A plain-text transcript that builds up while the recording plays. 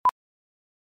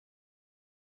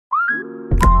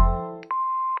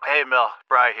Hey, Mel.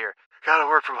 Bri here. Gotta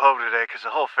work from home today because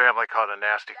the whole family caught a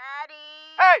nasty... Daddy!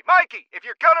 Hey, Mikey! If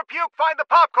you're gonna puke, find the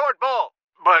popcorn bowl!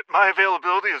 But my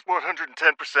availability is 110%.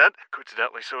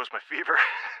 Coincidentally, so is my fever.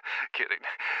 Kidding.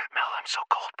 Mel, I'm so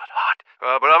cold but hot.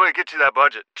 But I'm gonna get you that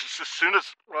budget just as soon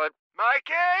as...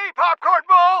 Mikey! Popcorn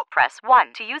bowl! Press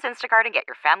 1 to use Instacart and get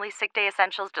your family's sick day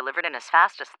essentials delivered in as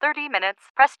fast as 30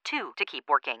 minutes. Press 2 to keep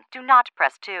working. Do not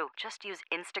press 2. Just use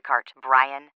Instacart,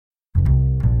 Brian.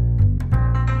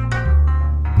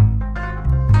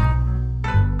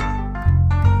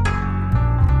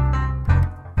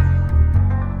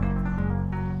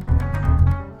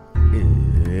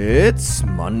 It's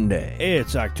Monday.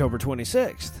 It's October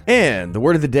 26th. And the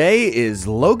word of the day is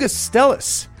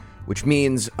logostellus, which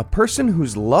means a person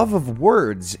whose love of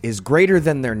words is greater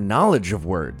than their knowledge of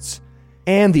words.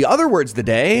 And the other words of the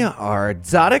day are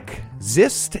tzadik,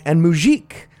 zist, and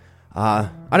mujik. I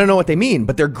don't know what they mean,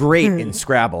 but they're great in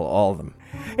Scrabble, all of them.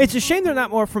 It's a shame they're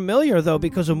not more familiar, though,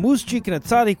 because a muzjik and a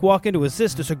tzaddik walk into a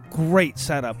zist is a great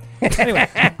setup. Anyway,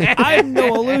 I'm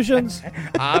No Illusions.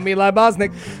 I'm Eli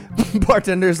Bosnick.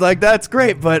 Bartender's like, that's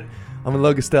great, but I'm a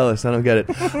logostellus. I don't get it.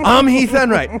 I'm Heath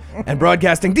Enright, and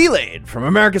broadcasting delayed from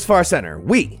America's Far Center,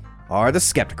 we are the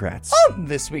Skepticrats. On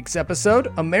this week's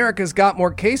episode, America's got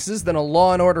more cases than a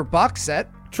Law & Order box set.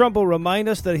 Trump will remind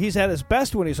us that he's at his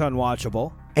best when he's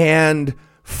unwatchable. And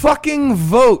fucking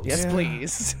vote. Yes,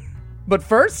 please. But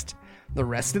first, the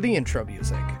rest of the intro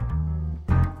music.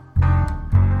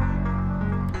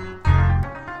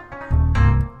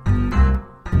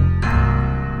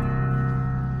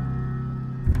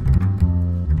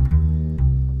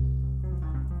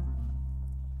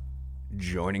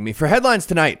 Joining me for headlines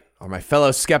tonight are my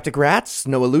fellow Skeptic Rats,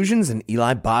 No Illusions, and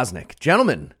Eli Bosnick.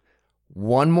 Gentlemen,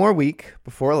 one more week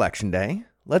before Election Day.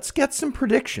 Let's get some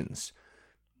predictions.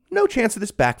 No chance of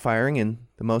this backfiring in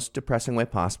the most depressing way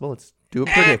possible. Let's do a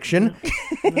prediction.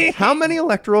 How many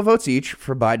electoral votes each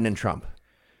for Biden and Trump?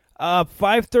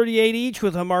 538 each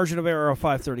with a margin of error of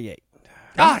 538.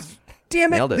 Ah,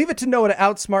 damn it. Nailed it. Leave it to Noah to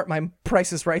outsmart my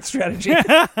Price is Right strategy.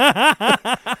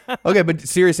 Okay, but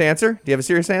serious answer? Do you have a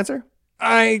serious answer?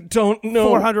 I don't know.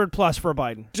 400 plus for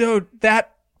Biden. Dude,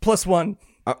 that plus one.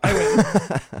 All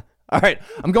right,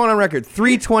 I'm going on record.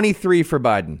 323 for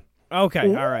Biden.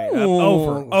 Okay, all right.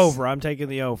 Ooh. Over. I'm taking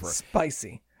the over.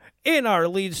 Spicy. In our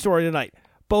lead story tonight,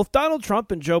 both Donald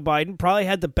Trump and Joe Biden probably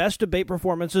had the best debate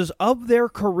performances of their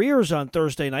careers on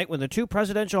Thursday night when the two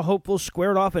presidential hopefuls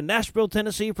squared off in Nashville,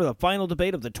 Tennessee for the final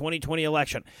debate of the 2020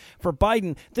 election. For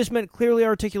Biden, this meant clearly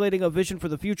articulating a vision for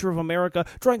the future of America,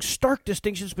 drawing stark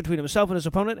distinctions between himself and his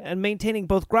opponent, and maintaining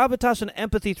both gravitas and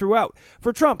empathy throughout.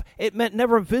 For Trump, it meant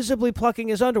never visibly plucking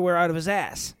his underwear out of his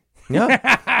ass.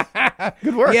 Yeah.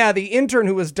 Good work. Yeah, the intern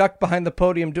who was ducked behind the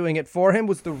podium doing it for him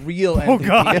was the real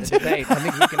MVP of the debate. I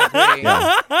think we can agree.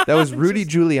 Yeah. That was Rudy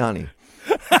Giuliani.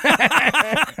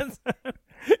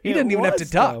 He didn't even have to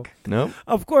duck. No.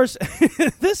 Of course,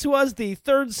 this was the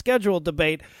third scheduled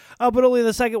debate, but only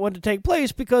the second one to take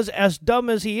place because, as dumb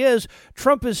as he is,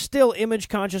 Trump is still image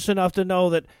conscious enough to know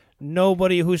that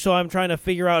nobody who saw him trying to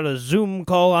figure out a Zoom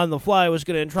call on the fly was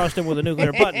going to entrust him with a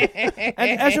nuclear button.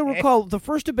 And as you'll recall, the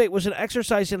first debate was an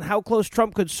exercise in how close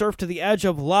Trump could surf to the edge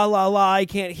of la la la, I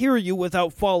can't hear you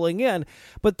without falling in.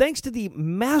 But thanks to the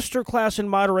masterclass in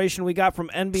moderation we got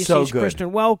from NBC's Kristen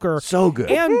Welker. So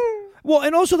good.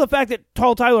 And also the fact that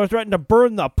Tall Tyler threatened to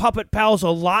burn the puppet pals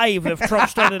alive if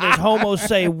Trump started his homo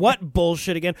say what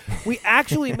bullshit again. We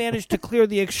actually managed to clear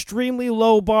the extremely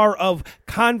low bar of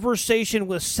conversation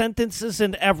with sentences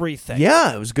and everything.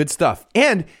 Yeah, it was good stuff.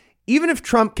 And even if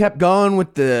Trump kept going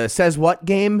with the says what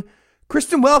game,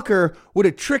 Kristen Welker would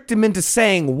have tricked him into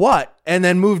saying what and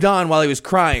then moved on while he was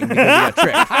crying because he got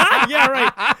tricked. Yeah,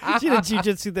 right. She did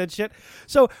jiu-jitsu that shit.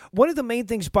 So one of the main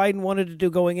things Biden wanted to do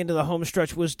going into the home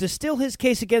stretch was distill his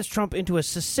case against Trump into as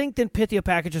succinct and pithy a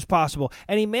package as possible.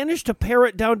 And he managed to pare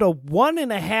it down to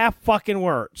 1.5 fucking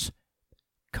words.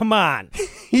 Come on.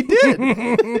 He did.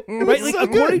 Right? Like,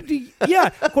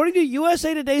 according to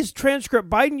USA Today's transcript,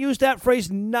 Biden used that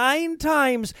phrase 9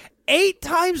 times, 8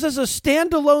 times as a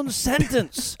standalone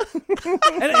sentence.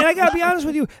 and I gotta be honest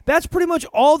with you, that's pretty much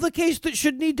all the case that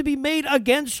should need to be made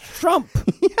against Trump.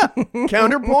 Yeah.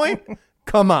 Counterpoint?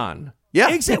 Come on.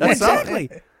 Yeah. Exactly.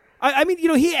 I mean,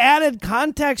 he added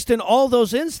context in all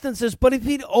those instances, but if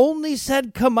he'd only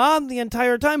said come on the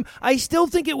entire time, I still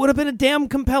think it would have been a damn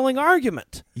compelling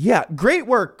argument. Yeah, great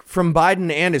work from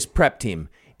Biden and his prep team.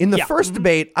 In the first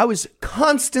debate, I was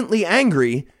constantly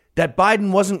angry that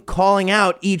Biden wasn't calling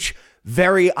out each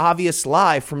very obvious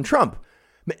lie from Trump.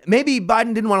 Maybe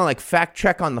Biden didn't want to fact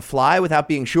check on the fly without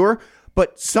being sure,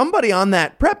 but somebody on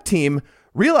that prep team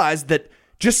realized that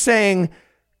just saying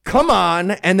come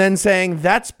on, and then saying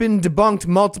that's been debunked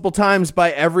multiple times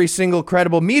by every single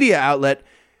credible media outlet,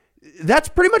 that's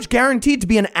pretty much guaranteed to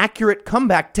be an accurate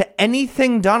comeback to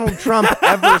anything Donald Trump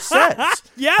ever says.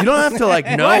 Yeah. You don't have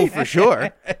to know for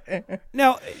sure.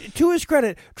 Now, to his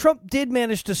credit, Trump did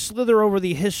manage to slither over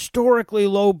the historically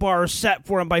low bar set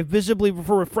for him by visibly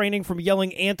refraining from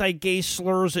yelling anti-gay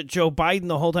slurs at Joe Biden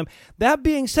the whole time. That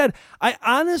being said, I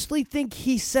honestly think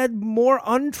he said more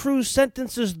untrue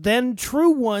sentences than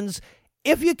true ones,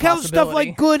 if you count stuff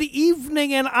like good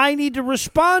evening and I need to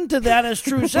respond to that as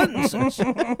true sentences.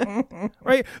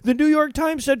 Right? The New York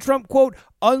Times said Trump, quote,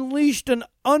 unleashed an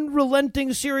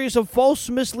unrelenting series of false,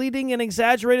 misleading, and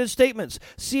exaggerated statements.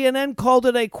 CNN called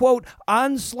it a, quote,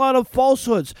 onslaught of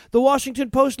falsehoods. The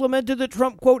Washington Post lamented that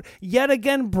Trump, quote, yet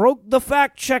again broke the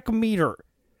fact-check meter.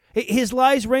 His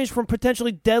lies range from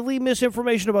potentially deadly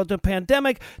misinformation about the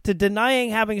pandemic to denying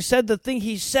having said the thing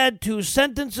he said 2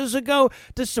 sentences ago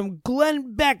to some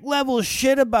Glenn Beck level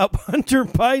shit about Hunter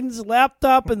Biden's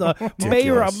laptop and the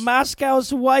mayor of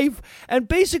Moscow's wife. And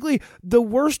basically, the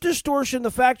worst distortion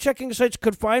the fact-checking sites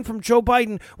could find from Joe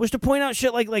Biden was to point out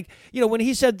shit like when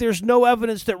he said there's no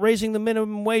evidence that raising the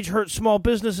minimum wage hurts small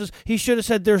businesses, he should have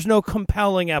said there's no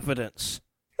compelling evidence.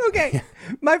 Okay,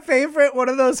 my favorite one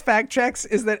of those fact checks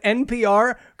is that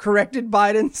NPR corrected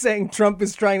Biden saying Trump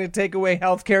is trying to take away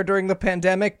health care during the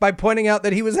pandemic by pointing out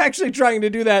that he was actually trying to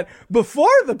do that before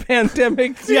the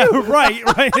pandemic, too. Yeah, right,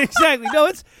 exactly. No,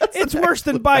 it's worse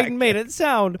than Biden made it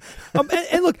sound.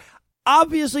 And look,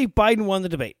 obviously Biden won the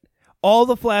debate. All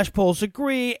the flash polls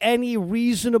agree. Any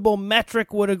reasonable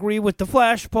metric would agree with the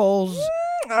flash polls.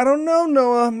 I don't know,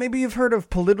 Noah. Maybe you've heard of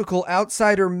political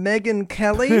outsider Megyn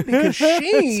Kelly, because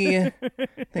she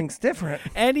thinks different.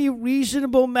 Any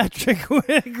reasonable metric would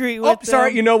agree with them.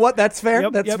 Sorry, you know what? That's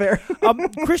fair. That's fair.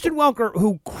 Kristen Welker,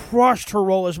 who crushed her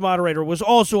role as moderator, was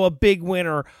also a big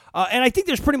winner. And I think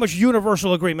there's pretty much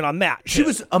universal agreement on that. She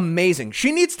was amazing.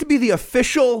 She needs to be the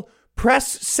official press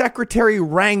secretary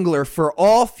wrangler for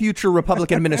all future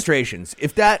Republican administrations.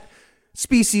 If that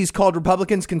species called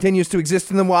Republicans continues to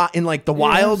exist in the wild,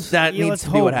 that needs to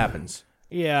be what happens.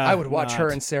 Yeah, I would watch her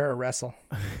and Sarah wrestle.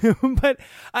 But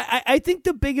I think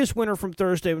the biggest winner from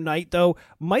Thursday night, though,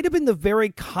 might have been the very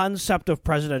concept of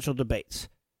presidential debates.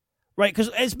 Right, because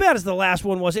as bad as the last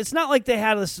one was, it's not like they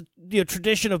had this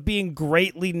tradition of being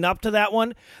great leading up to that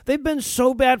one. They've been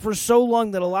so bad for so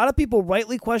long that a lot of people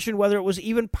rightly question whether it was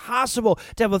even possible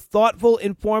to have a thoughtful,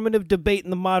 informative debate in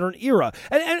the modern era.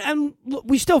 And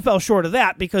we still fell short of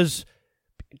that because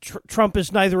Trump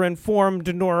is neither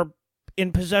informed nor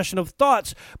in possession of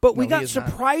thoughts, but we got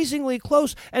surprisingly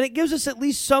close, and it gives us at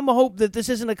least some hope that this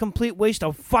isn't a complete waste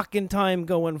of fucking time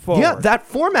going forward. Yeah, that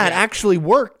format actually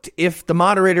worked if the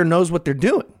moderator knows what they're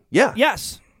doing. Yeah.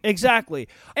 Yes, exactly.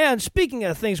 And speaking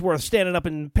of things worth standing up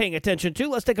and paying attention to,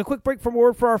 let's take a quick break from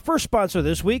word for our first sponsor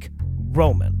this week,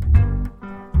 Roman.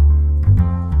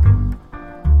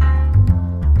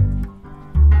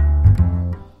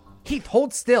 Keith,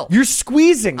 hold still. You're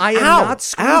squeezing. I am not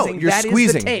squeezing. You're that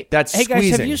squeezing. Is the tape. That's hey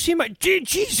squeezing. guys, have you seen my...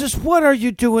 Jesus, what are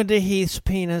you doing to Heath's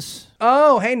penis?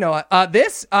 Oh, hey, Noah.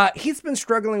 He's been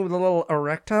struggling with a little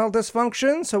erectile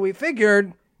dysfunction, so we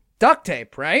figured duct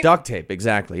tape, right? Duct tape,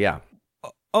 exactly, yeah.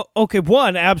 Okay,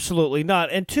 1, absolutely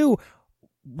not. And 2,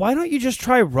 why don't you just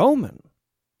try Roman?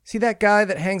 See that guy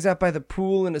that hangs out by the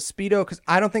pool in a Speedo? Because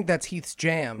I don't think that's Heath's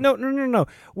jam. No.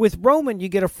 With Roman, you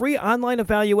get a free online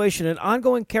evaluation and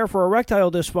ongoing care for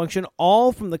erectile dysfunction,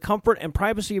 all from the comfort and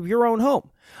privacy of your own home.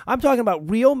 I'm talking about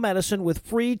real medicine with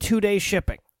free 2-day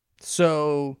shipping.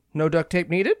 So, no duct tape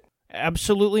needed?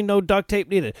 Absolutely no duct tape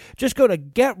needed. Just go to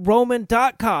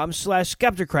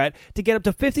GetRoman.com/Skepticrat to get up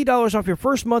to $50 off your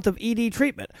first month of ED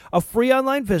treatment, a free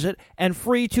online visit, and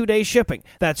free 2-day shipping.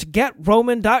 That's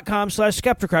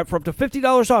GetRoman.com/Skepticrat for up to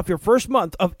 $50 off your first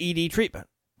month of ED treatment.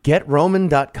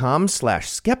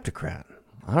 GetRoman.com/Skepticrat.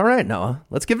 All right, Noah,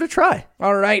 let's give it a try.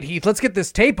 All right, Heath, let's get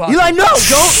this tape off. Eli, no,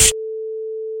 don't...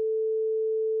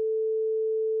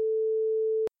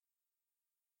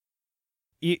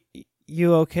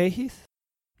 You okay, Heath?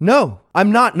 No,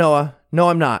 I'm not, Noah. No,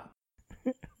 I'm not.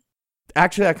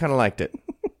 Actually, I kind of liked it.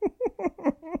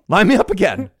 Line me up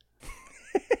again.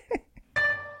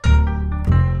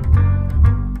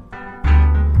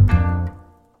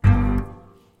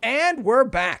 And we're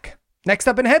back. Next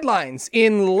up in headlines,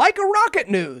 in Like a Rocket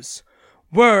news.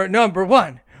 We're number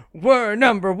one.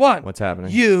 What's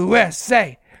happening?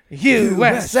 USA.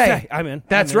 I'm in.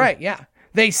 That's right, yeah.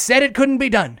 They said it couldn't be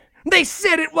done. They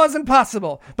said it wasn't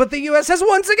possible, but the U.S. has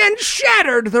once again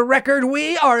shattered the record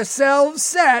we ourselves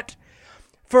set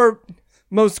for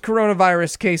most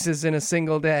coronavirus cases in a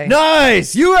single day.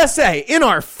 Nice! USA, in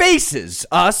our faces,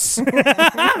 us.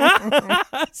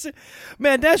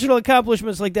 Man, national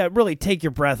accomplishments like that really take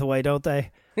your breath away, don't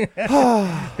they?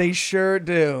 They sure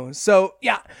do. So,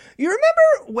 yeah, you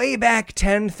remember way back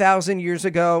 10,000 years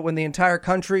ago when the entire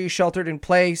country sheltered in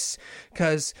place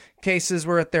because cases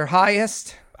were at their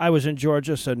highest? I was in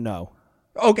Georgia, so no.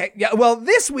 Okay, yeah, well,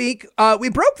 this week, we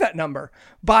broke that number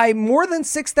by more than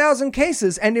 6,000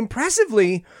 cases, and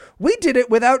impressively, we did it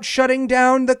without shutting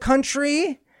down the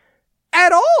country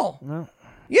at all. No.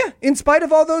 Yeah, in spite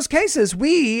of all those cases,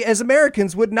 we, as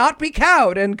Americans, would not be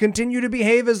cowed and continue to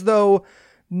behave as though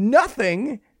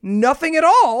nothing at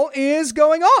all is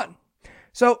going on.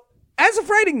 So, as of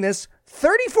writing this,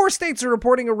 34 states are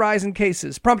reporting a rise in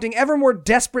cases, prompting ever more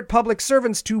desperate public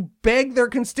servants to beg their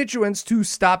constituents to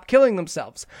stop killing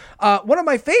themselves. One of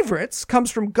my favorites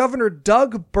comes from Governor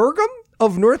Doug Burgum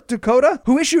of North Dakota,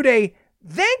 who issued a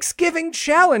Thanksgiving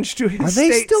challenge to his state. Are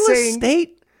they still saying, a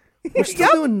state? We're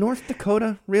still doing North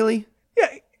Dakota? Really? Yeah,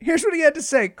 here's what he had to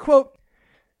say. Quote,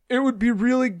 "It would be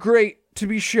really great to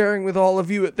be sharing with all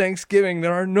of you at Thanksgiving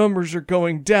that our numbers are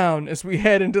going down as we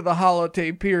head into the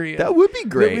holiday period. That would be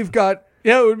great. It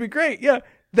would be great, yeah.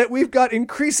 That we've got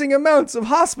increasing amounts of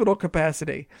hospital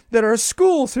capacity, that our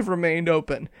schools have remained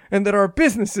open, and that our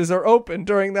businesses are open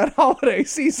during that holiday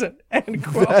season." End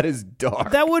quote. That is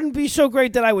dark. That wouldn't be so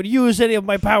great that I would use any of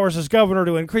my powers as governor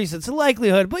to increase its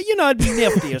likelihood, but, it'd be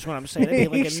nifty is what I'm saying. It'd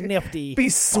be like a nifty... Be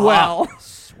swell.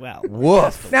 Swell.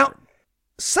 Woof. Now,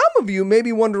 some of you may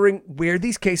be wondering where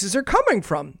these cases are coming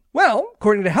from. Well,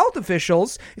 according to health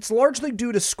officials, it's largely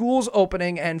due to schools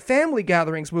opening and family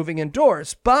gatherings moving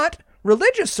indoors, but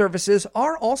religious services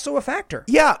are also a factor.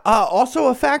 Yeah, also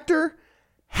a factor,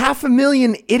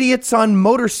 500,000 idiots on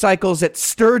motorcycles at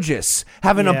Sturgis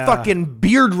having a fucking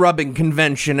beard-rubbing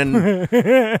convention and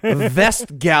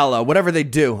vest gala, whatever they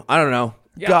do. I don't know.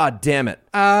 Yeah. God damn it.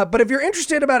 But if you're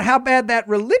interested about how bad that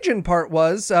religion part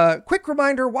was, quick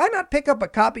reminder, why not pick up a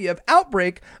copy of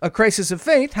Outbreak, A Crisis of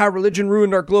Faith, How Religion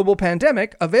Ruined Our Global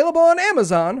Pandemic, available on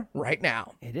Amazon right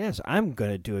now. It is. I'm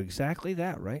going to do exactly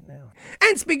that right now.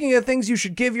 And speaking of things you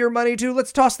should give your money to,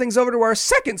 let's toss things over to our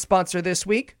second sponsor this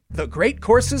week, The Great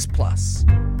Courses Plus.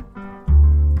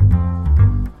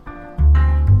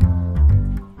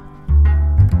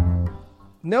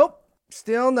 Nope,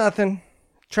 still nothing.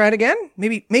 Try it again?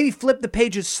 Maybe flip the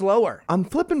pages slower. I'm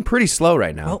flipping pretty slow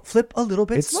right now. Well, flip a little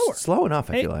bit slower. It's slow enough,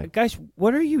 I Hey, feel like. guys,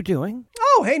 what are you doing?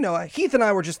 Oh, hey, Noah. Heath and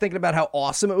I were just thinking about how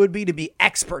awesome it would be to be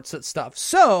experts at stuff.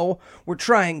 So, we're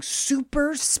trying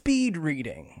super speed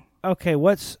reading. Okay,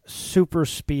 what's super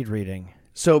speed reading?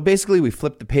 So basically, we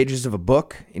flip the pages of a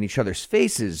book in each other's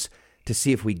faces to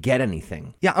see if we get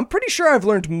anything. Yeah, I'm pretty sure I've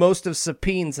learned most of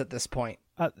Sapiens at this point.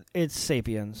 It's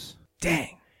Sapiens.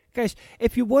 Dang. Guys,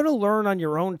 if you want to learn on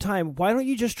your own time, why don't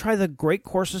you just try the Great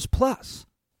Courses Plus?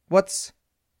 What's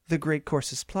the Great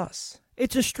Courses Plus?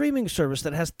 It's a streaming service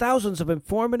that has thousands of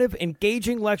informative,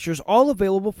 engaging lectures, all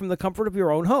available from the comfort of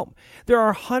your own home. There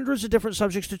are hundreds of different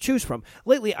subjects to choose from.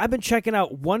 Lately, I've been checking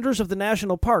out Wonders of the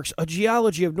National Parks, a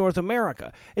geology of North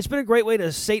America. It's been a great way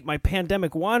to sate my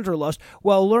pandemic wanderlust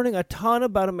while learning a ton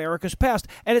about America's past,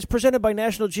 and it's presented by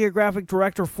National Geographic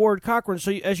director Ford Cochran,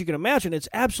 so as you can imagine, it's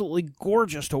absolutely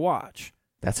gorgeous to watch.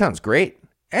 That sounds great.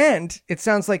 And it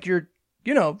sounds like you're,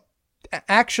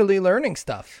 actually learning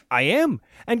stuff. I am.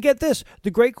 And get this,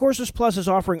 the Great Courses Plus is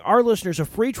offering our listeners a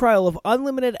free trial of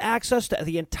unlimited access to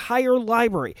the entire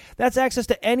library. That's access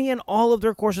to any and all of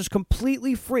their courses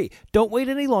completely free. Don't wait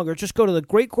any longer. Just go to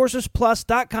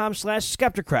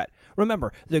thegreatcoursesplus.com/Skepticrat.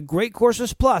 Remember,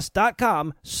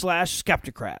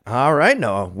 thegreatcoursesplus.com/Skepticrat. All right,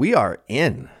 Noah, we are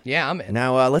in. Yeah, I'm in.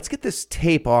 Now, let's get this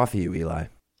tape off you, Eli.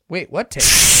 Wait, what tape?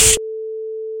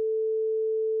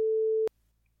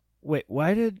 Wait,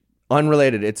 why did...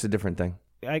 Unrelated, it's a different thing.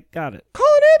 I got it. Call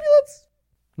an ambulance.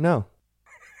 No.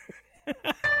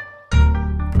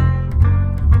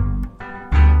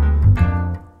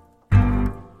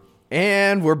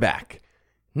 And we're back.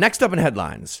 Next up in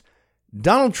headlines,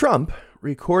 Donald Trump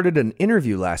recorded an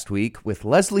interview last week with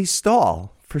Leslie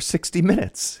Stahl for 60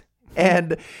 minutes.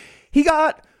 And he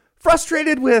got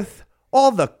frustrated with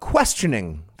all the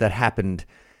questioning that happened.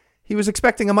 He was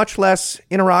expecting a much less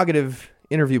interrogative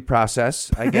interview process,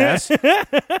 I guess.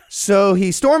 So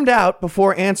he stormed out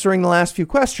before answering the last few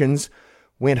questions,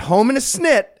 went home in a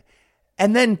snit,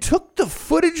 and then took the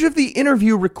footage of the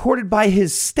interview recorded by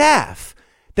his staff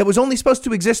that was only supposed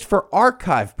to exist for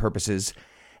archive purposes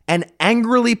and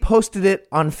angrily posted it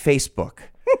on Facebook.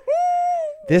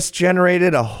 This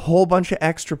generated a whole bunch of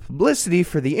extra publicity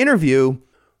for the interview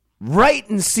right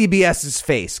in CBS's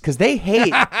face because they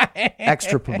hate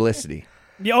extra publicity.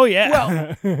 Oh,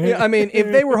 yeah. Well, yeah, I mean,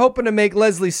 if they were hoping to make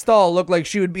Leslie Stahl look like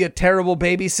she would be a terrible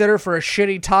babysitter for a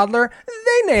shitty toddler,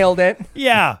 they nailed it.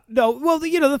 Yeah. No, well,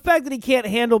 the fact that he can't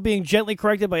handle being gently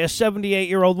corrected by a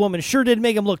 78-year-old woman sure did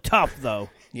make him look tough, though.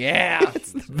 Yeah.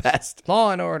 It's the best.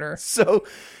 Law and order. So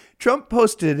Trump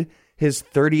posted his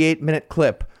 38-minute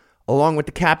clip along with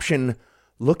the caption,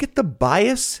 "Look at the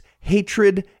bias,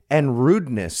 hatred, and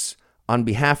rudeness," on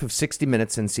behalf of 60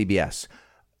 Minutes and CBS.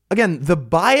 Again, the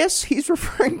bias he's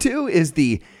referring to is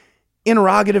the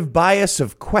interrogative bias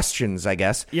of questions, I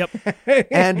guess. Yep.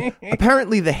 And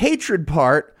apparently the hatred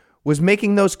part was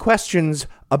making those questions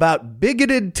about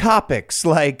bigoted topics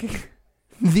like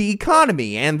the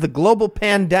economy and the global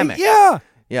pandemic. Yeah.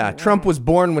 Yeah, Trump was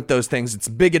born with those things. It's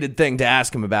a bigoted thing to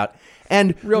ask him about.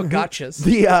 And Real gotchas.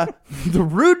 the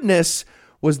rudeness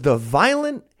was the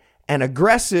violent and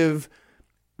aggressive,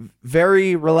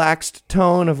 very relaxed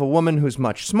tone of a woman who's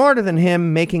much smarter than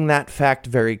him, making that fact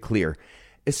very clear.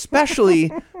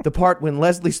 Especially the part when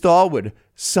Leslie Stahl would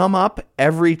sum up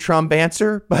every Trump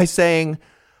answer by saying,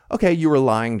 "Okay, you were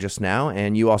lying just now,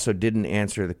 and you also didn't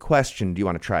answer the question. Do you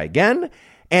want to try again?"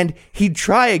 And he'd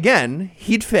try again,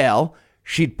 he'd fail,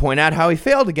 she'd point out how he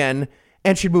failed again,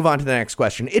 and she'd move on to the next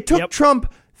question. It took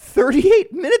Trump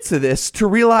 38 minutes of this to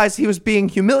realize he was being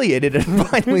humiliated and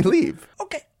finally leave.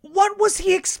 Okay, what was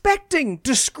he expecting?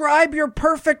 Describe your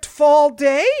perfect fall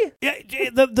day? Yeah,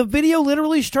 the video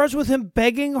literally starts with him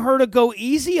begging her to go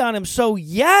easy on him. So,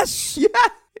 yes. Yeah,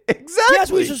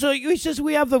 exactly. Yes, he says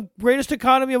we have the greatest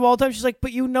economy of all time. She's like,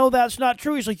 but that's not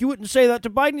true. He's like, you wouldn't say that to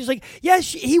Biden. He's like,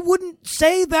 yes, he wouldn't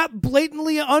say that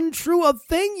blatantly untrue a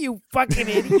thing, you fucking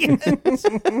idiot.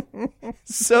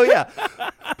 So, yeah,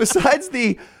 besides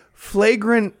the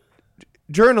flagrant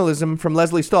journalism from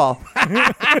Leslie Stahl,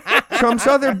 Trump's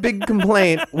other big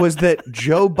complaint was that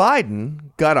Joe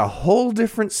Biden got a whole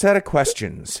different set of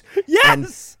questions.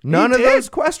 Yes! And none of those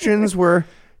questions were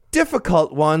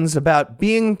difficult ones about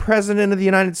being president of the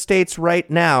United States right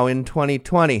now in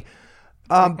 2020.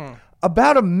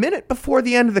 About a minute before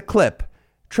the end of the clip,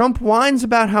 Trump whines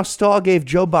about how Stahl gave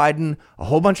Joe Biden a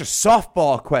whole bunch of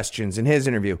softball questions in his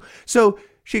interview. So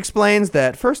she explains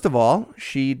that, first of all,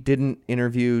 she didn't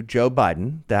interview Joe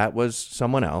Biden. That was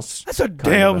someone else. That's a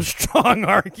damn strong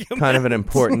argument. Kind of an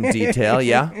important detail,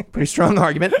 yeah. Pretty strong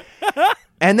argument.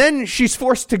 And then she's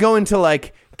forced to go into,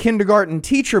 like, kindergarten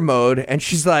teacher mode, and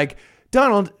she's like,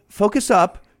 "Donald, focus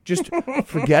up. Just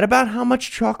forget about how much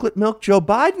chocolate milk Joe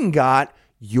Biden got.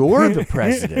 You're the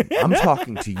president. I'm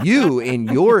talking to you in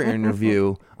your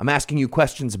interview. I'm asking you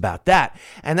questions about that."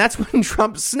 And that's when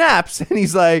Trump snaps, and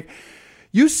he's like,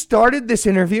 "You started this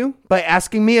interview by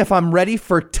asking me if I'm ready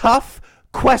for tough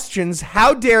questions.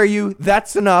 How dare you?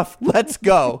 That's enough. Let's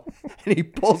go." And he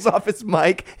pulls off his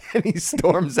mic, and he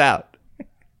storms out.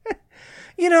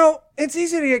 You know, it's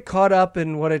easy to get caught up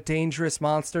in what a dangerous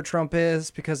monster Trump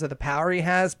is because of the power he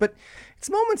has, but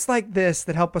it's moments like this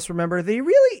that help us remember that he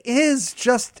really is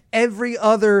just every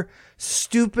other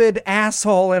stupid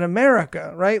asshole in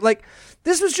America, right? Like,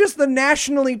 this was just the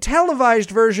nationally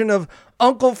televised version of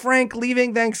Uncle Frank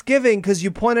leaving Thanksgiving because you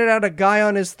pointed out a guy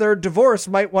on his third divorce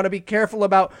might want to be careful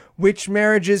about which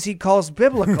marriages he calls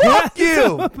biblical. Fuck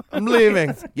you. I'm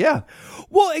leaving. Yeah.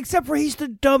 Well, except for he's the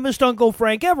dumbest Uncle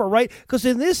Frank ever, right? Because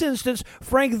in this instance,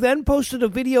 Frank then posted a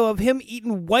video of him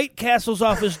eating White Castles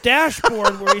off his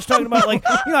dashboard where he's talking about, like,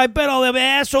 I bet all them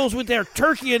assholes with their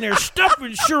turkey and their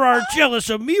stuffing sure are jealous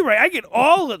of me, right? I get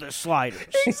all of the sliders.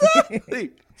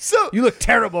 Exactly. So You look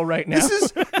terrible right now.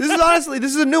 This is honestly,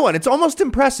 this is a new one. It's almost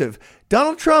impressive.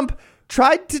 Donald Trump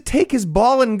tried to take his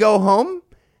ball and go home,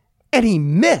 and he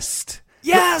missed.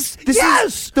 Yes! This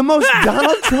is the most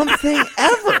Donald Trump thing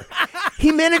ever.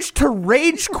 He managed to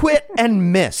rage quit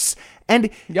and miss.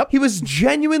 And he was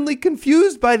genuinely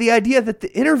confused by the idea that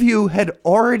the interview had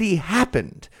already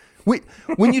happened.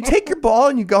 When you take your ball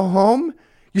and you go home,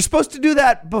 you're supposed to do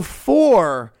that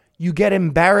before you get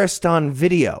embarrassed on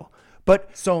video.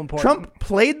 But so important. Trump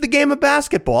played the game of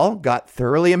basketball, got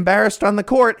thoroughly embarrassed on the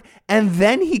court, and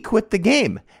then he quit the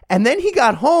game. And then he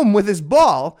got home with his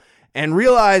ball and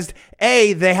realized,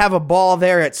 A, they have a ball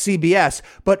there at CBS,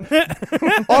 but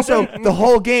also the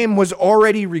whole game was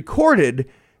already recorded.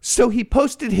 So he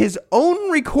posted his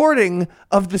own recording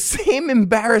of the same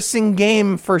embarrassing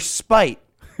game for spite.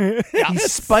 He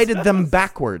spited them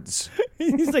backwards.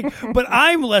 He's like, but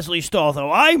I'm Leslie Stahl,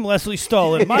 though. I'm Leslie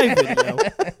Stahl in my video.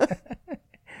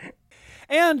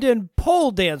 And in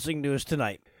pole dancing news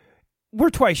tonight, we're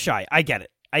twice shy. I get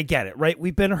it, right?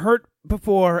 We've been hurt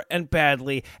before and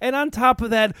badly. And on top of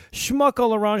that, Schmuck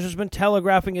Orange has been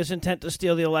telegraphing his intent to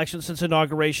steal the election since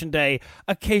Inauguration Day,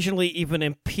 occasionally even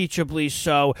impeachably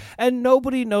so. And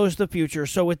nobody knows the future.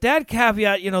 So with that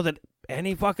caveat, that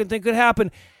any fucking thing could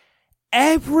happen,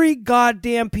 every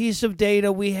goddamn piece of data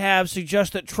we have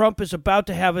suggests that Trump is about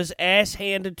to have his ass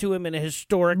handed to him in a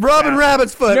historic Rubbing fashion.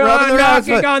 rabbit's foot. No, rubbing I'm the rabbit's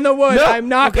knocking foot. on the wood. No, I'm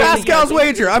knocking. Pascal's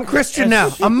wager. I'm Christian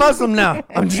now. I'm Muslim now.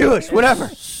 I'm Jewish. Whatever.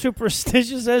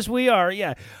 Superstitious as we are,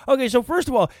 yeah. Okay, so first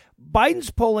of all,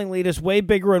 Biden's polling lead is way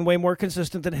bigger and way more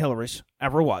consistent than Hillary's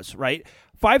ever was, right?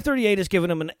 538 has given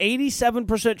him an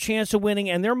 87% chance of winning,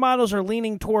 and their models are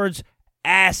leaning towards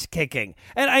ass kicking.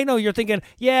 And I know you're thinking,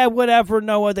 yeah, whatever,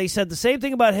 Noah, they said the same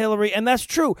thing about Hillary, and that's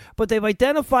true, but they've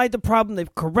identified the problem,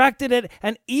 they've corrected it,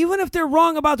 and even if they're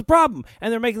wrong about the problem,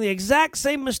 and they're making the exact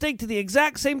same mistake to the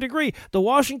exact same degree, the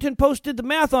Washington Post did the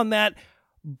math on that,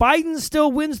 Biden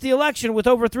still wins the election with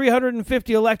over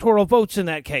 350 electoral votes in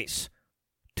that case.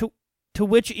 To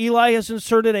which Eli has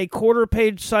inserted a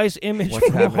quarter-page size image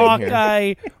from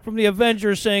Hawkeye from the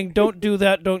Avengers saying, "Don't do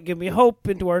that, don't give me hope,"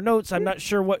 into our notes. I'm not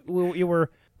sure what you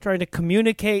were trying to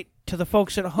communicate to the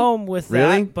folks at home with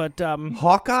that. But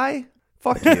Hawkeye?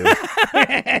 Fuck you.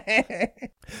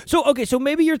 So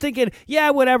maybe you're thinking,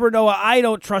 yeah, whatever, Noah, I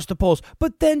don't trust the polls.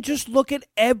 But then just look at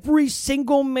every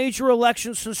single major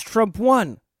election since Trump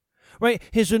won. Right?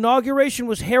 His inauguration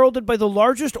was heralded by the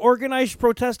largest organized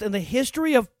protest in the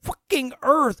history of fucking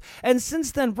Earth. And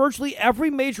since then, virtually every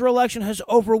major election has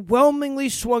overwhelmingly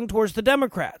swung towards the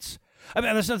Democrats. I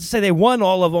mean, that's not to say they won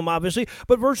all of them, obviously,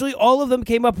 but virtually all of them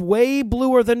came up way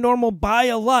bluer than normal by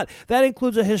a lot. That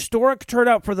includes a historic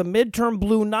turnout for the midterm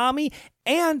blue NAMI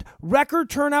and record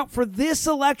turnout for this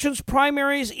election's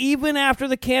primaries, even after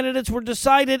the candidates were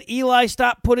decided. Eli,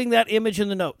 stop putting that image in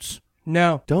the notes.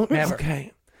 No, Don't. never.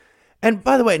 Okay. And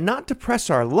by the way, not to press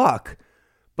our luck,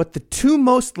 but the two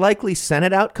most likely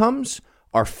Senate outcomes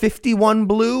are 51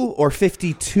 blue or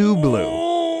 52 blue.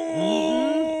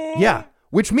 Yeah,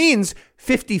 which means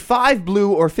 55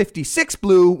 blue or 56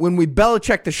 blue when we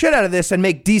Belichick the shit out of this and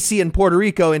make D.C. and Puerto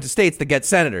Rico into states that get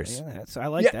senators. Yeah, I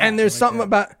like that. And there's something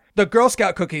about the Girl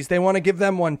Scout cookies. They want to give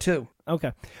them one, too.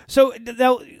 Okay. So,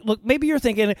 now, look, maybe you're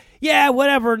thinking, yeah,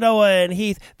 whatever, Noah and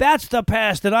Heath, that's the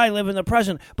past and I live in the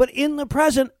present. But in the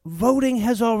present, voting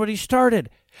has already started.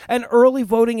 And early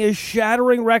voting is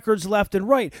shattering records left and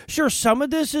right. Sure, some of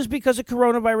this is because of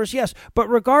coronavirus, yes. But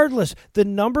regardless, the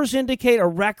numbers indicate a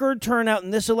record turnout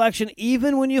in this election,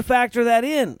 even when you factor that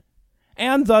in.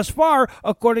 And thus far,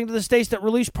 according to the states that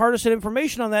release partisan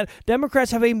information on that,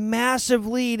 Democrats have a massive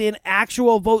lead in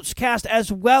actual votes cast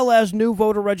as well as new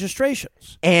voter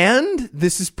registrations. And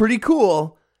this is pretty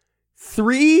cool.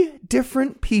 3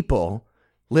 different people,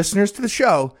 listeners to the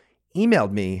show,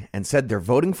 emailed me and said they're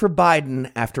voting for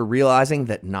Biden after realizing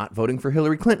that not voting for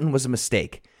Hillary Clinton was a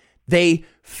mistake. They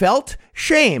felt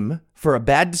shame for a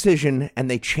bad decision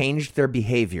and they changed their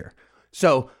behavior.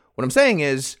 So what I'm saying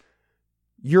is,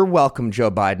 you're welcome, Joe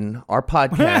Biden. Our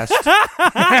podcast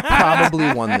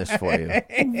probably won this for you.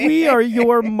 We are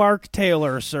your Mark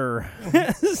Taylor, sir.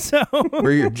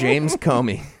 We're your James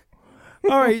Comey.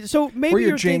 All right, so maybe We're your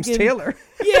you're James thinking, Taylor.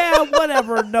 Yeah,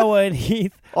 whatever, Noah and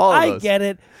Heath. All of I us. get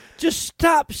it. Just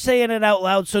stop saying it out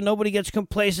loud so nobody gets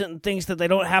complacent and thinks that they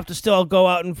don't have to still go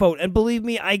out and vote. And believe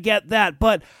me, I get that.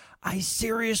 But I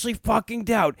seriously fucking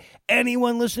doubt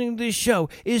anyone listening to this show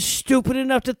is stupid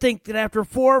enough to think that after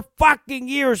 4 fucking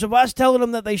years of us telling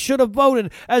them that they should have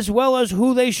voted as well as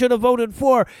who they should have voted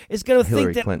for is going to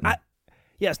think that... Clinton.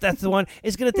 Yes, that's the one.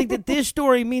 Is going to think that this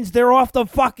story means they're off the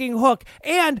fucking hook.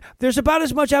 And there's about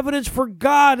as much evidence for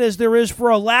God as there is for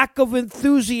a lack of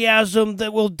enthusiasm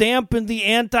that will dampen the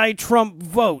anti-Trump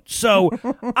vote. So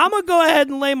I'm going to go ahead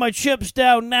and lay my chips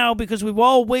down now because we've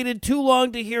all waited too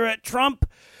long to hear it. Trump,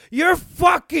 you're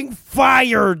fucking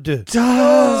fired.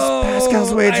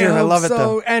 Pascal's wager. I love it,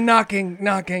 though. And knocking.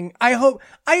 I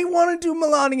want to do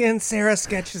Melania and Sarah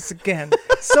sketches again.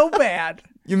 So bad.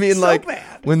 You mean So like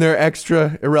bad. when they're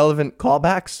extra irrelevant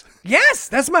callbacks? Yes,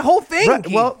 that's my whole thing. Right.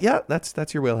 Keith. Well, yeah,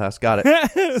 that's your wheelhouse. Got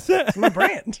it. It's my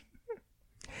brand.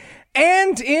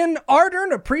 And in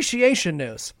Ardern appreciation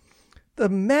news, the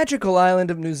magical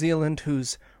island of New Zealand,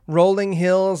 whose rolling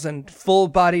hills and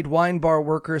full-bodied wine bar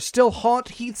workers still haunt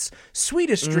Heath's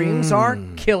sweetest dreams, are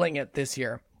killing it this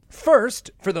year. First,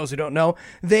 for those who don't know,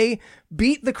 they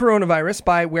beat the coronavirus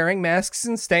by wearing masks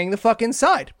and staying the fuck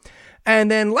inside.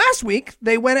 And then last week,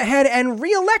 they went ahead and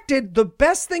re-elected the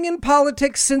best thing in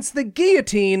politics since the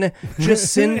guillotine,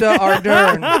 Jacinda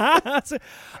Ardern.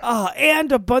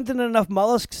 And abundant enough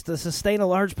mollusks to sustain a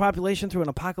large population through an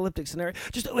apocalyptic scenario.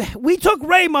 We took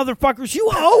Ray, motherfuckers. You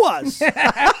owe us.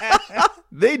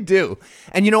 They do.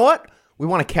 And you know what? We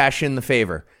want to cash in the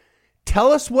favor.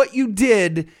 Tell us what you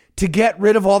did to get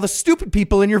rid of all the stupid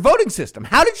people in your voting system.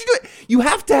 How did you do it? You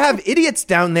have to have idiots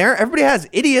down there. Everybody has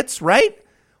idiots, right?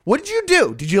 What did you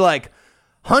do? Did you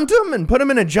hunt them and put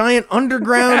them in a giant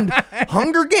underground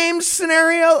Hunger Games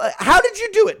scenario? How did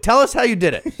you do it? Tell us how you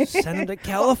did it. Send them to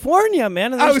California,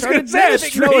 man. And I was going to say, I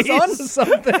think Noah's onto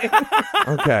something.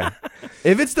 Okay.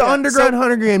 If it's the underground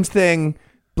Hunger Games thing,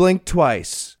 blink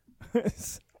twice.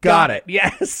 Got it.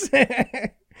 Yes.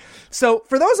 So,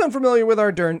 for those unfamiliar with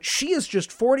Ardern, she is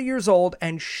just 40 years old,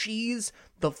 and she's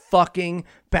the fucking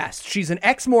best. She's an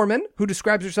ex-Mormon who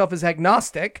describes herself as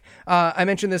agnostic. I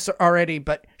mentioned this already,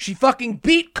 but she fucking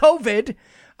beat COVID.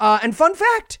 And fun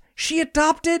fact, she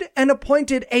adopted and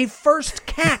appointed a first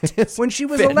cat when she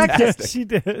was elected. She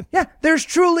did. Yeah, there's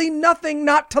truly nothing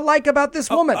not to like about this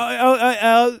woman.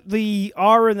 The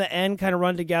R and the N kind of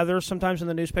run together sometimes in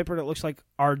the newspaper, and it looks like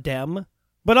Ardem.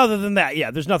 But other than that, yeah,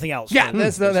 there's nothing else. Yeah,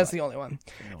 that's the only one.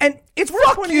 And it's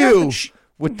worth pointing out that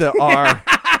with the R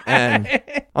and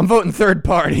I'm voting third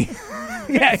party.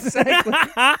 Yeah, exactly.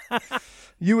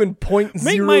 You and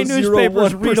Make my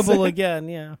newspapers readable again,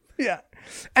 yeah. Yeah.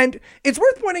 And it's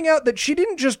worth pointing out that she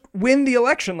didn't just win the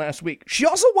election last week. She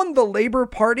also won the Labour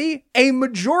Party a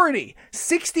majority,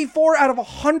 64 out of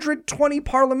 120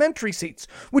 parliamentary seats,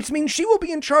 which means she will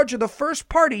be in charge of the first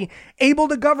party able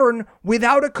to govern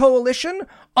without a coalition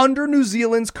under New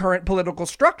Zealand's current political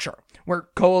structure, where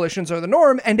coalitions are the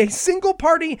norm, and a single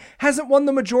party hasn't won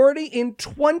the majority in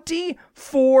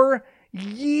 24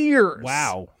 years.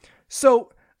 Wow.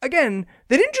 So, again,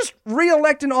 they didn't just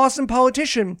re-elect an awesome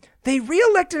politician. They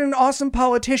re-elected an awesome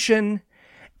politician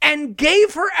and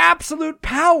gave her absolute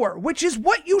power, which is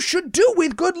what you should do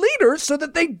with good leaders so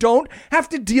that they don't have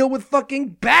to deal with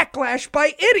fucking backlash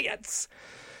by idiots.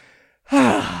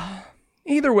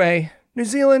 Either way, New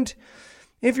Zealand,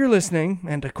 if you're listening,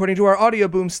 and according to our audio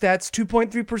boom stats,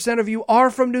 2.3% of you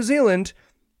are from New Zealand,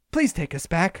 please take us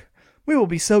back. We will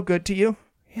be so good to you.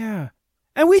 Yeah.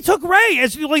 And we took Ray.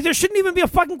 There shouldn't even be a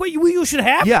fucking way. You should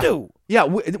have to. Yeah,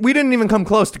 we didn't even come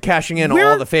close to cashing in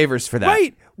all the favors for that.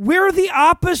 Right. We're the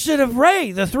opposite of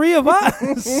Ray, the three of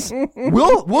us.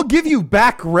 We'll give you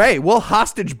back Ray. We'll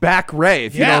hostage back Ray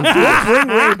if you don't do it. Bring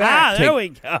Ray back. There we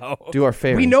go. Do our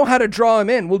favor. We know how to draw him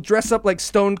in. We'll dress up like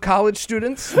stoned college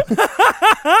students.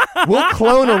 We'll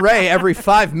clone a Ray every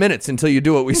 5 minutes until you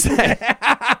do what we say.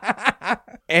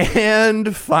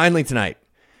 And finally tonight,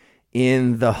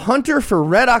 in the Hunter for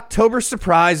Red October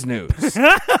surprise news.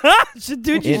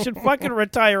 Dude, you should fucking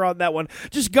retire on that one.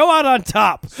 Just go out on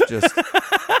top. Did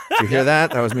you hear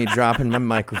that? That was me dropping my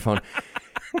microphone.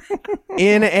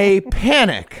 In a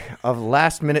panic of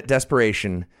last-minute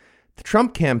desperation, the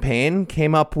Trump campaign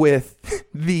came up with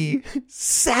the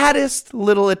saddest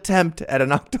little attempt at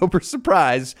an October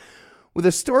surprise with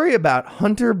a story about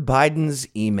Hunter Biden's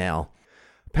email.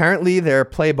 Apparently, their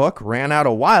playbook ran out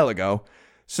a while ago,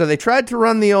 so they tried to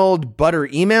run the old butter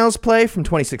emails play from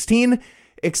 2016,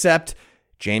 except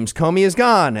James Comey is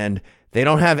gone, and they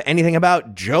don't have anything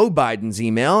about Joe Biden's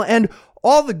email, and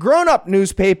all the grown-up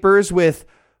newspapers with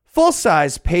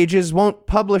full-size pages won't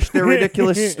publish their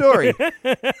ridiculous story.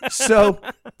 So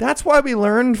that's why we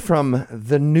learned from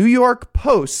the New York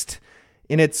Post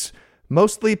in its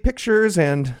mostly pictures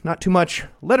and not too much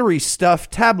lettery stuff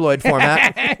tabloid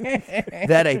format,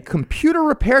 that a computer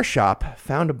repair shop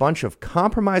found a bunch of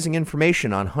compromising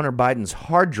information on Hunter Biden's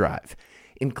hard drive,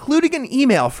 including an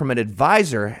email from an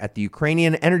advisor at the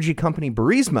Ukrainian energy company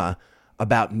Burisma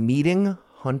about meeting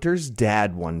Hunter's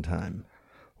dad one time.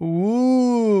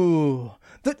 Ooh.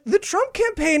 The Trump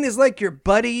campaign is like your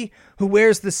buddy who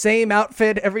wears the same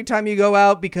outfit every time you go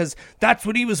out because that's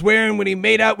what he was wearing when he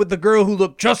made out with the girl who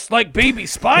looked just like Baby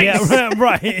Spice. Yeah,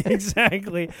 right,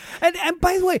 exactly. And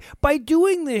by the way, by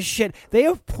doing this shit, they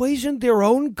have poisoned their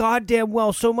own goddamn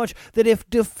well so much that if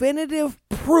definitive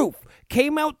proof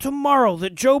came out tomorrow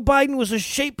that Joe Biden was a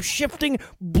shape-shifting,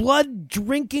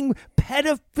 blood-drinking,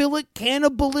 pedophilic,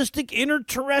 cannibalistic,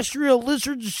 interterrestrial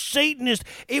lizard Satanist,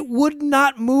 it would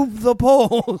not move the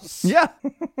polls. Yeah.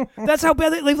 That's how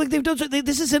bad they've done.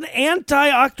 This is an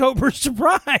anti-October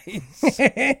surprise.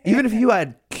 Even if you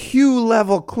had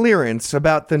Q-level clearance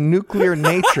about the nuclear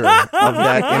nature of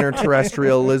that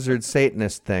interterrestrial lizard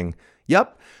Satanist thing.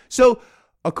 Yep. So,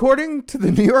 according to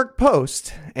the New York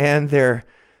Post and their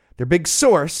their big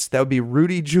source, that would be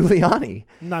Rudy Giuliani.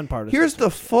 Nonpartisan. Here's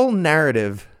the full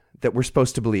narrative that we're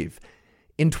supposed to believe.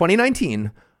 In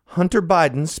 2019, Hunter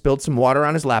Biden spilled some water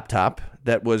on his laptop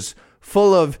that was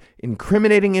full of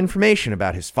incriminating information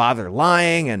about his father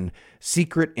lying and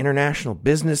secret international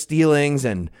business dealings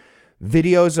and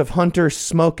videos of Hunter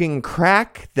smoking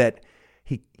crack that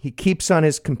he keeps on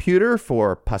his computer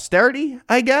for posterity,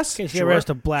 I guess. In case he ever has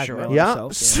to blackmail Yeah.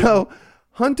 himself. So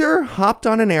Hunter hopped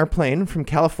on an airplane from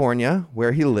California,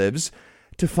 where he lives,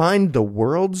 to find the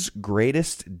world's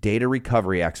greatest data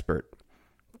recovery expert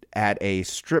at a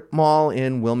strip mall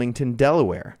in Wilmington,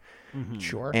 Delaware.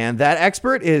 Sure. And that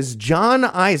expert is John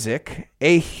Isaac,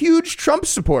 a huge Trump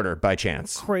supporter by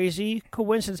chance. Crazy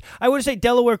coincidence. I would say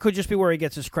Delaware could just be where he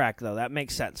gets his crack, though. That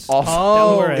makes sense. Also,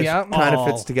 Delaware is yeah. kind of all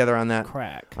fits together on that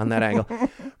crack. on that angle.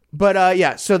 But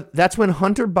yeah, so that's when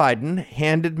Hunter Biden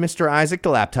handed Mr. Isaac the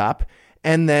laptop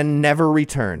and then never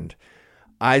returned.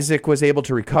 Isaac was able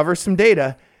to recover some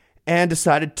data and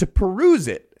decided to peruse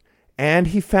it. And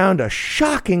he found a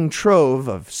shocking trove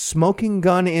of smoking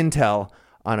gun intel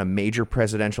on a major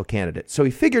presidential candidate. So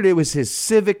he figured it was his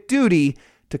civic duty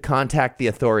to contact the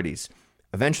authorities.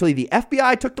 Eventually, the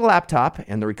FBI took the laptop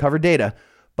and the recovered data,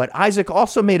 but Isaac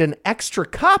also made an extra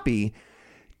copy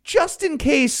just in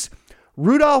case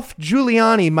Rudolph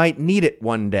Giuliani might need it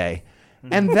one day.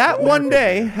 And that one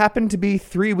day happened to be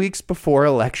 3 weeks before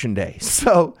Election Day.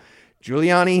 So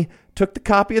Giuliani took the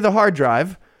copy of the hard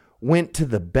drive, went to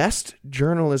the best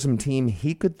journalism team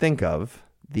he could think of,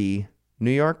 the New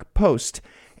York Post,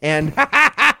 and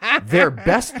their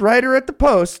best writer at the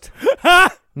Post,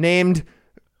 named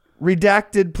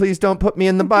Redacted, please don't put me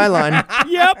in the byline,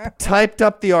 typed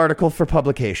up the article for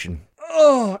publication.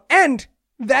 Oh, and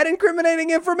that incriminating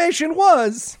information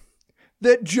was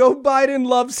that Joe Biden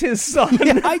loves his son.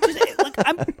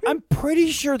 I'm pretty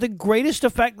sure the greatest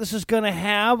effect this is going to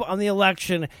have on the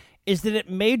election is that it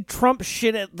made Trump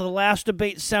shit at the last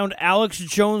debate sound Alex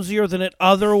Jonesier than it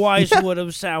otherwise would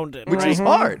have sounded. Which is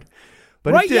hard.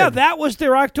 But right, it did. yeah, that was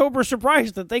their October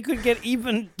surprise, that they could get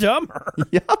even dumber.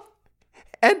 Yep.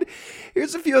 And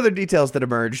here's a few other details that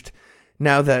emerged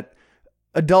now that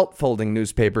adult folding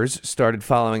newspapers started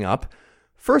following up.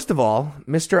 First of all,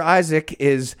 Mr. Isaac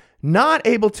is not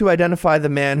able to identify the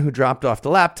man who dropped off the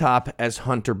laptop as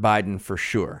Hunter Biden for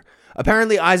sure.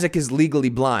 Apparently, Isaac is legally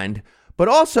blind, but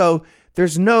also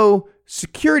there's no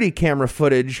security camera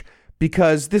footage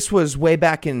because this was way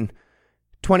back in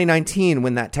 2019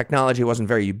 when that technology wasn't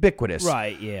very ubiquitous.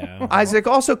 Right, yeah. Isaac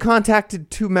also contacted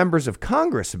 2 members of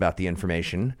Congress about the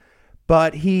information,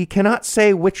 but he cannot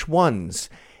say which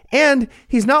ones. And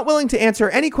he's not willing to answer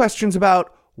any questions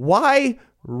about why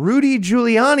Rudy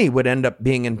Giuliani would end up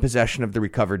being in possession of the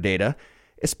recovered data,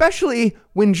 especially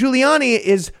when Giuliani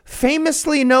is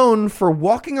famously known for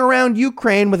walking around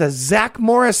Ukraine with a Zach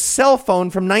Morris cell phone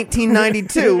from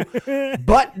 1992,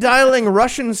 butt dialing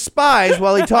Russian spies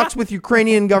while he talks with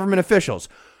Ukrainian government officials.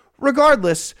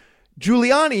 Regardless,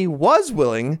 Giuliani was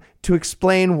willing to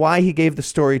explain why he gave the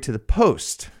story to the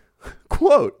Post.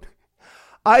 Quote,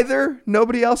 either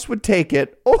nobody else would take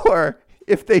it, or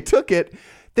if they took it,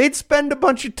 they'd spend a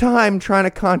bunch of time trying to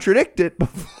contradict it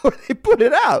before they put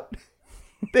it out.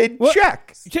 They'd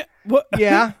check.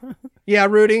 Yeah. Yeah,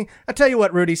 Rudy. I tell you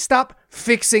what, Rudy, stop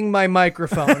fixing my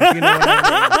microphone. You know what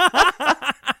I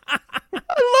mean?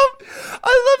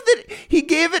 I love that he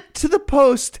gave it to the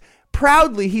Post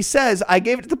proudly. He says, I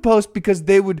gave it to the Post because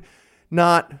they would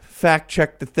not fact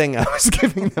check the thing I was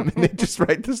giving them, and they just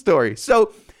write the story.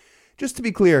 So just to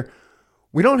be clear,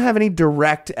 we don't have any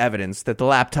direct evidence that the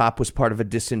laptop was part of a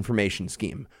disinformation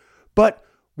scheme, but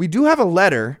we do have a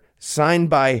letter signed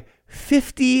by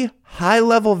 50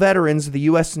 high-level veterans of the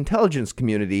U.S. intelligence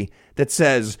community that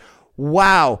says,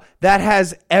 wow, that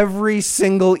has every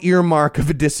single earmark of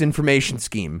a disinformation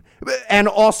scheme. And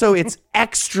also, it's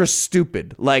extra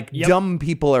stupid. Like, dumb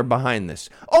people are behind this.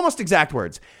 Almost exact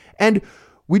words. And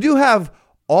we do have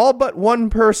all but one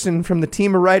person from the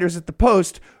team of writers at the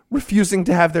Post refusing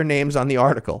to have their names on the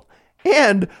article.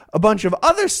 And a bunch of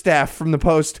other staff from the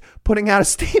Post putting out a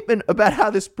statement about how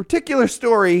this particular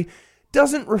story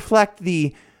doesn't reflect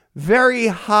the very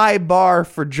high bar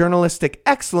for journalistic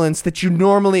excellence that you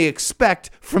normally expect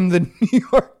from the New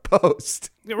York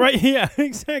Post. Right, yeah,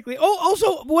 exactly. Oh,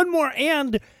 also, one more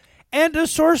and a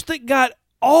source that got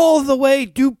all the way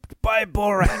duped by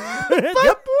Borat.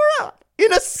 By Borat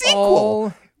in a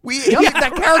sequel.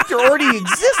 That character already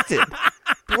existed.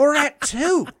 Borat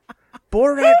 2.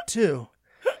 Borat 2.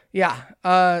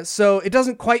 Yeah, so it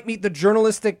doesn't quite meet the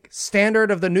journalistic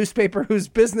standard of the newspaper whose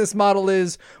business model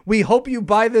is, we hope you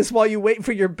buy this while you wait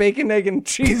for your bacon, egg, and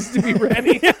cheese to be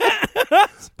ready.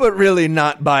 but really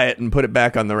not buy it and put it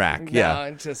back on the rack.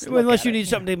 No, just look Unless at you it. need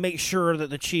something to make sure that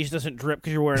the cheese doesn't drip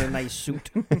because you're wearing a nice suit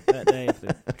that day. If they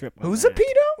drip on Who's a that.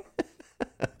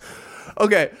 pedo?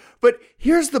 Okay, but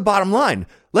here's the bottom line.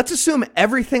 Let's assume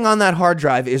everything on that hard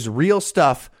drive is real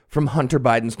stuff from Hunter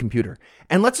Biden's computer.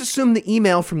 And let's assume the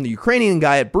email from the Ukrainian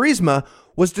guy at Burisma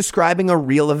was describing a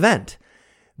real event.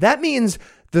 That means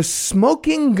the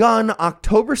smoking gun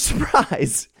October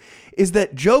surprise is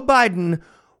that Joe Biden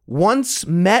once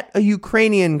met a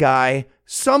Ukrainian guy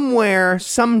somewhere,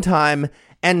 sometime,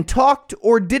 and talked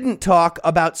or didn't talk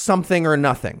about something or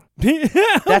nothing.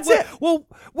 That's it. Well,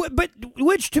 but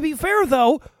which, to be fair,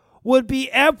 though, would be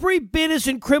every bit as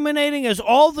incriminating as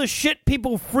all the shit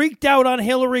people freaked out on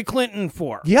Hillary Clinton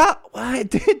for. Yeah, well, it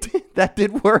did. That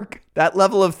did work. That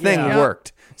level of thing Yeah.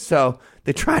 worked. So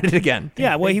they tried it again.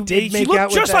 Yeah, well, They did she make looked out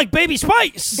with just that- like Baby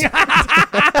Spice.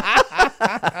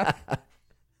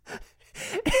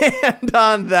 And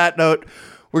on that note,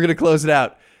 we're going to close it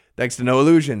out. Thanks to No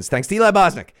Illusions. Thanks to Eli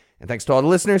Bosnick. And thanks to all the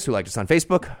listeners who liked us on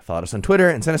Facebook, followed us on Twitter,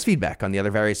 and sent us feedback on the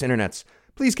other various internets.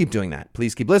 Please keep doing that.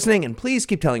 Please keep listening, and please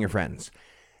keep telling your friends.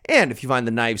 And if you find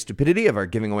the naive stupidity of our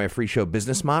giving away a free show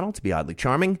business model to be oddly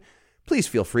charming, please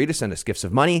feel free to send us gifts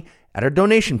of money at our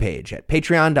donation page at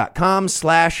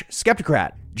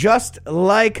patreon.com/Skepticrat. Just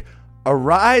like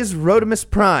Arise Rodimus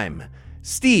Prime,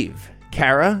 Steve,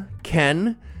 Kara,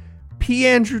 Ken, P.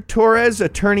 Andrew Torres,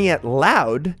 attorney at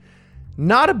Loud,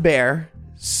 Not a Bear,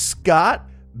 Scott,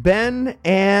 Ben,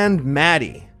 and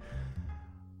Maddie.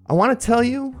 I want to tell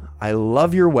you, I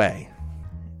love your way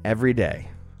every day,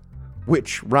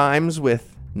 which rhymes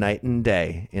with night and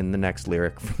day in the next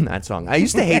lyric from that song. I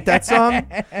used to hate that song,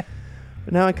 but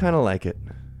now I kind of like it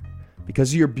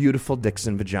because of your beautiful dicks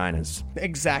and vaginas.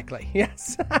 Exactly.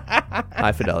 Yes.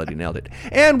 High fidelity, nailed it.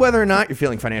 And whether or not you're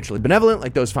feeling financially benevolent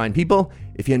like those fine people,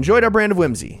 if you enjoyed our brand of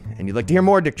whimsy and you'd like to hear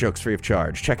more dick jokes free of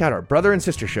charge, check out our brother and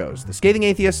sister shows, The Scathing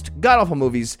Atheist, God Awful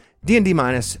Movies, D&D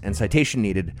Minus, and Citation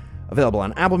Needed, available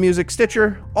on Apple Music,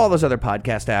 Stitcher, all those other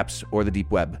podcast apps, or the deep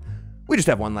web. We just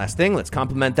have one last thing. Let's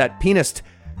compliment that pianist.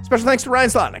 Special thanks to Ryan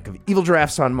Slotnick of Evil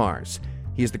Giraffes on Mars.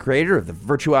 He is the creator of the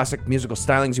virtuosic musical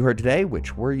stylings you heard today,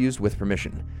 which were used with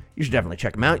permission. You should definitely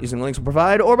check them out using the links we'll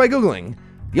provide or by Googling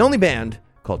the only band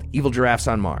called Evil Giraffes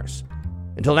on Mars.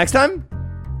 Until next time,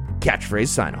 catchphrase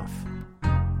sign off.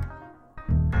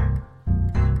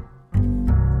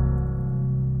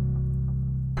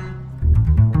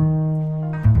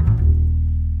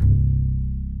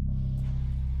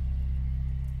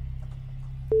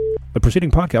 The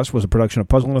preceding podcast was a production of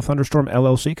Puzzle and a Thunderstorm,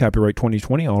 LLC, copyright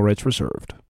 2020, all rights reserved.